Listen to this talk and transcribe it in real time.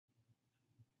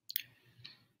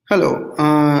Hello.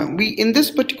 In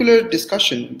this particular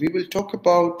discussion, we will talk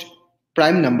about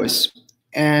prime numbers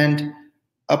and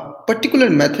a particular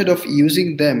method of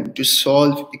using them to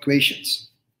solve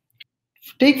equations.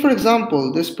 Take, for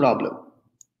example, this problem.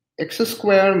 X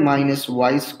square minus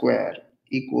y square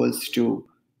equals to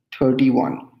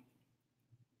 31.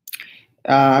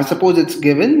 Suppose it's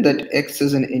given that x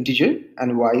is an integer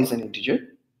and y is an integer.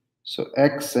 So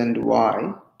x and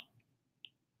y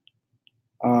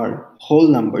are whole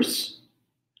numbers.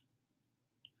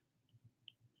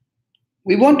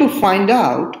 We want to find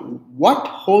out what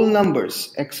whole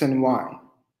numbers x and y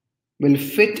will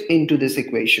fit into this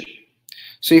equation.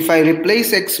 So if I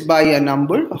replace x by a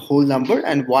number, a whole number,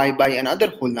 and y by another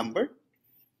whole number,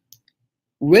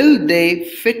 will they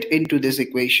fit into this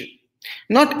equation?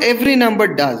 Not every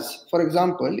number does. For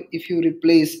example, if you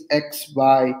replace x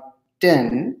by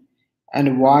 10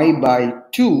 and y by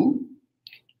 2,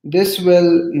 this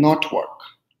will not work.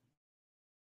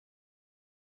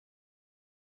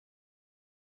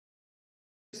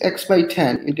 X by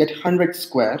 10, you get 100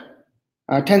 square.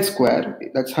 10 square,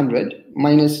 that's 100,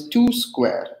 minus 2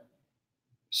 square.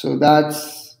 So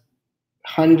that's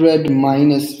 100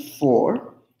 minus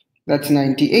 4, that's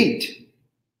 98.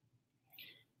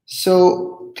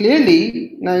 So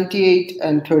clearly 98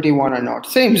 and 31 are not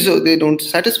same, so they don't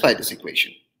satisfy this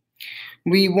equation.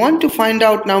 We want to find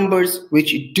out numbers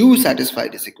which do satisfy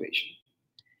this equation.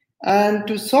 And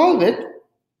to solve it,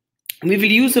 we will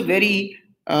use a very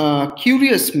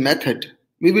curious method.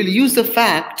 We will use the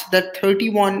fact that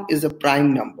 31 is a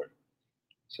prime number.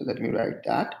 So let me write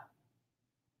that.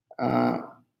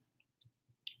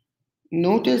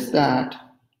 Notice that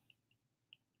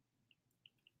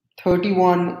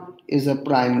 31 is a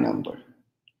prime number.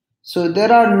 So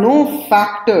there are no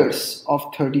factors of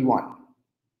 31.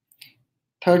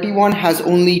 31 has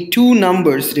only two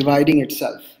numbers dividing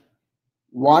itself,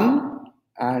 1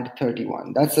 and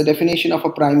 31. That's the definition of a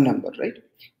prime number, right?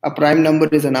 A prime number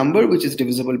is a number which is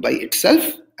divisible by itself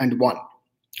and 1.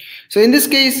 So in this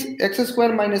case, x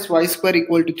square minus y square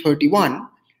equal to 31,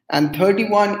 and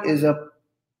 31 is a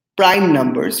prime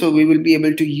number, so we will be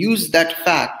able to use that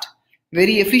fact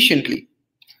very efficiently.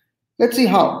 Let's see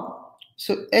how.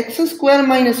 So x square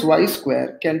minus y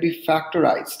square can be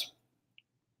factorized.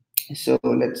 So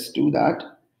let's do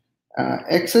that.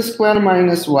 X square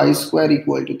minus y square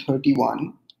equal to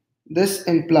 31. This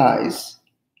implies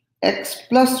x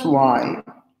plus y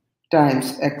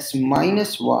times x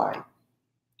minus y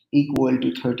equal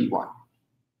to 31.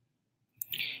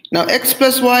 Now x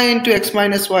plus y into x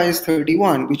minus y is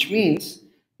 31, which means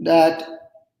that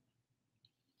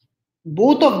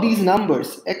both of these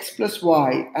numbers, x plus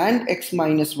y and x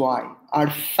minus y, are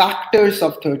factors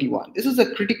of 31. This is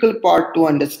a critical part to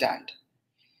understand.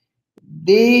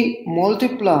 They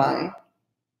multiply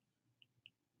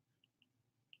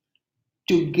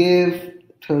to give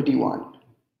 31.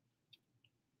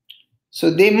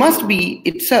 So they must be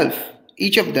itself,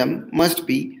 each of them must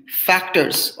be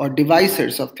factors or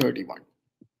divisors of 31.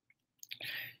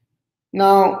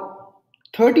 Now,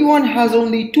 31 has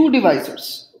only two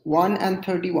divisors, 1 and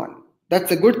 31. That's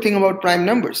the good thing about prime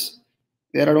numbers.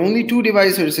 There are only two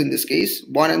divisors in this case,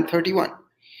 1 and 31.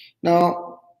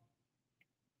 Now,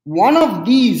 one of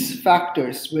these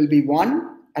factors will be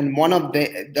 1 and one of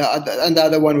the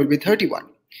other one will be 31.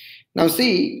 Now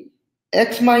see,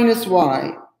 x minus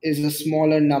y is a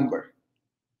smaller number.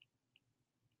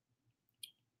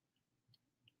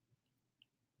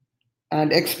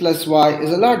 And x plus y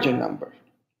is a larger number.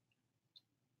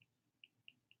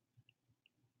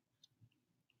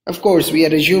 Of course, we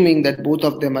are assuming that both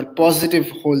of them are positive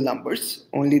whole numbers.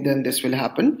 Only then this will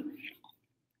happen.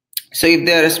 So if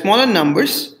they are smaller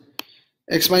numbers,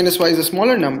 x minus y is a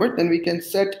smaller number, then we can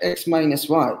set x minus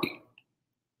y.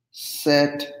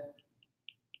 Set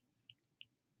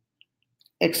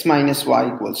x minus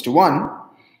y equals to 1.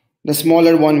 The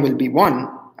smaller one will be 1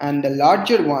 and the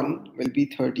larger one will be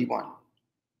 31.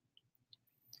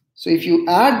 So if you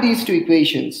add these two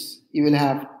equations, you will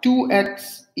have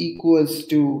 2x equals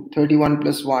to 31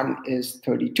 plus 1 is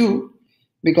 32,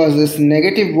 because this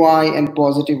negative y and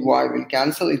positive y will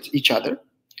cancel each other.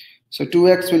 So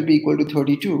 2x will be equal to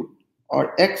 32,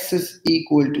 or x is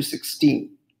equal to 16.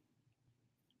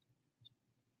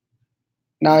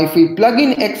 Now if we plug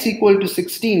in x equal to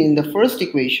 16 in the first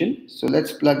equation, so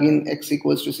let's plug in x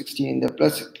equals to 16 in the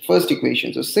first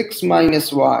equation. So 6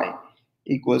 minus y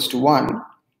equals to 1,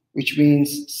 which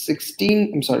means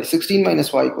 16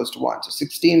 minus y equals to 1. So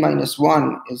 16 minus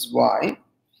 1 is y,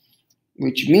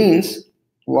 which means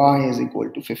y is equal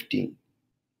to 15.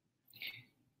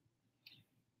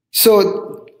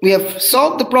 So we have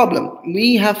solved the problem.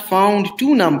 We have found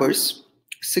two numbers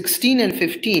 16 and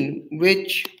 15,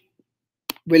 which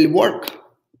will work.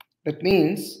 That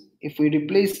means if we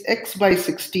replace x by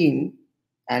 16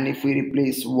 and if we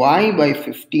replace y by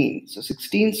 15, so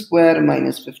 16 square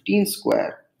minus 15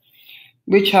 square,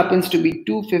 which happens to be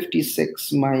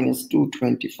 256 minus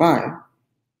 225,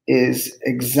 is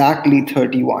exactly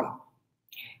 31.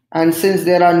 And since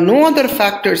there are no other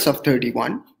factors of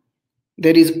 31,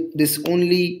 there is this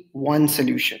only one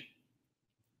solution.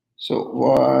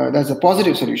 So that's a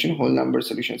positive solution. Whole number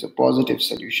solution is a positive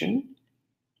solution.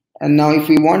 And now if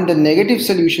we want the negative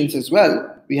solutions as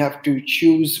well, we have to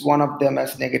choose one of them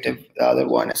as negative, the other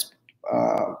one as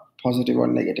positive or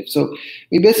negative. So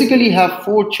we basically have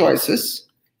 4 choices.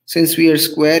 Since we are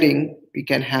squaring, we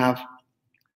can have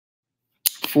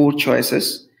 4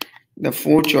 choices. The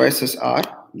 4 choices are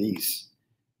these.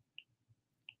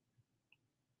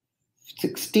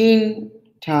 16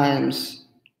 times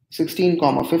 16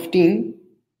 comma 15.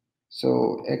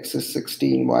 So x is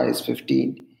 16, y is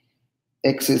 15.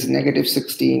 X is negative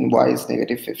 16, y is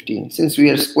negative 15. Since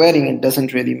we are squaring, it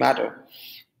doesn't really matter.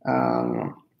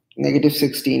 Negative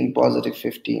 16, positive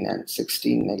 15, and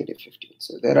 16, negative 15.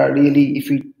 So there are really, if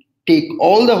we take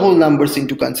all the whole numbers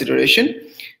into consideration,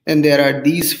 then there are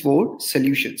these 4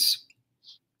 solutions.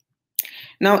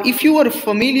 Now, if you are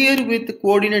familiar with the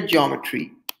coordinate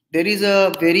geometry, there is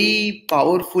a very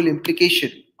powerful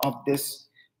implication of this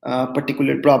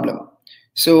particular problem.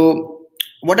 So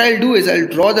what I'll do is I'll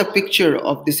draw the picture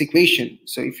of this equation.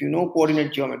 So if you know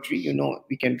coordinate geometry, you know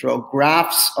we can draw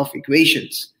graphs of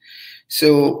equations.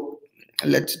 So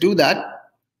let's do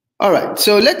that. All right,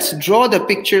 so let's draw the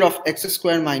picture of x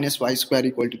squared minus y squared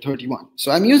equal to 31.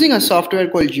 So I'm using a software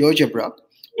called GeoGebra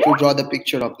to draw the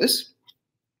picture of this.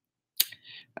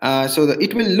 So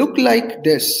it will look like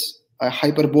this, a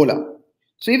hyperbola.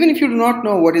 So even if you do not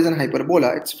know what is an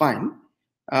hyperbola, it's fine.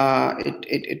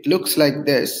 It looks like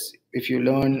this. If you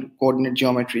learn coordinate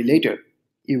geometry later,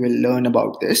 you will learn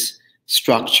about this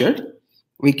structure.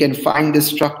 We can find the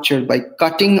structure by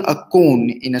cutting a cone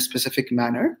in a specific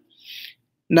manner.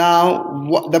 Now,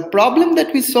 the problem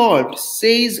that we solved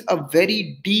says a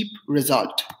very deep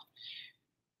result.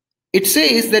 It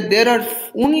says that there are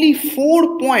only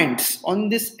 4 points on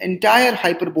this entire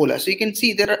hyperbola. So you can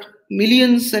see there are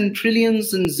millions and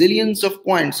trillions and zillions of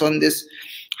points on this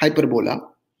hyperbola.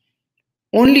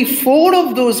 Only 4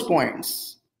 of those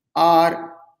points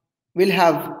will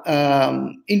have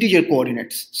integer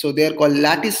coordinates. So they are called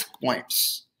lattice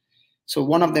points. So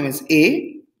one of them is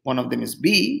A, one of them is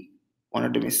B, one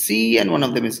of them is C, and one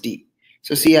of them is D.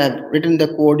 So see, I have written the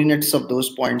coordinates of those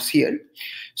points here.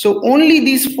 So only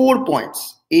these 4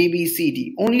 points, A, B, C,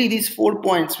 D, only these 4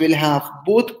 points will have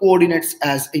both coordinates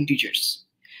as integers.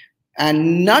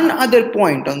 And none other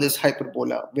point on this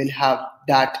hyperbola will have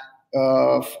that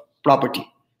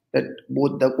property, that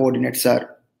both the coordinates are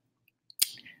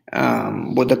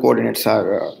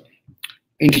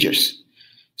integers.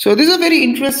 So this is a very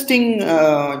interesting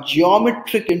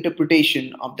geometric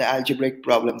interpretation of the algebraic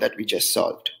problem that we just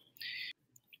solved.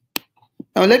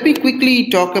 Now let me quickly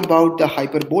talk about the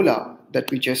hyperbola that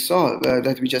we just solved,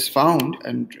 that we just found,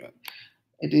 and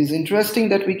it is interesting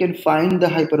that we can find the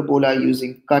hyperbola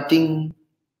using cutting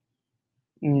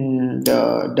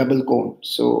the double cone.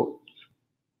 So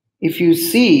if you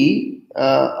see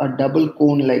a double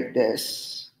cone like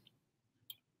this,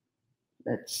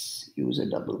 let's use a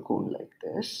double cone like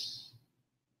this.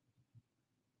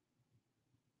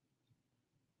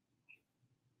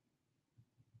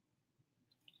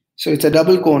 So it's a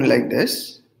double cone like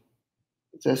this.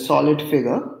 It's a solid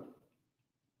figure.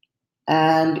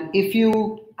 And if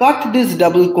you cut this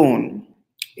double cone,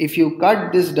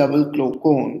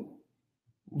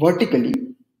 vertically,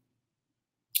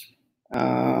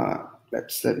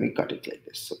 let me cut it like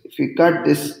this. So if we cut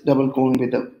this double cone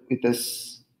with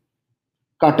this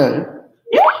cutter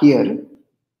here,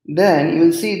 then you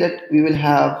will see that we will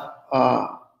have a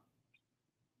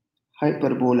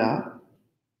hyperbola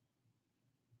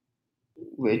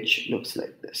which looks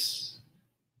like this.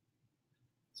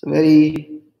 It's a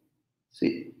very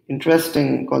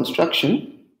interesting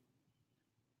construction.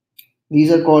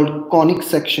 These are called conic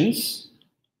sections.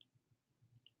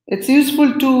 It's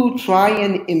useful to try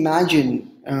and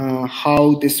imagine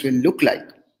how this will look like.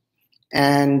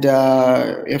 And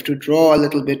you have to draw a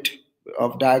little bit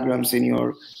of diagrams in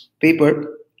your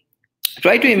paper.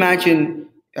 Try to imagine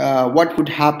what would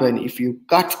happen if you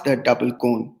cut the double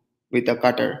cone with a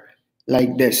cutter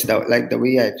like this, like the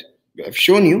way I've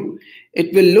shown you.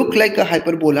 It will look like a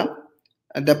hyperbola,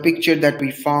 the picture that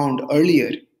we found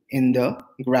earlier in the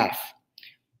graph.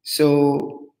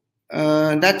 So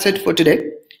that's it for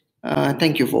today.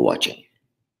 Thank you for watching.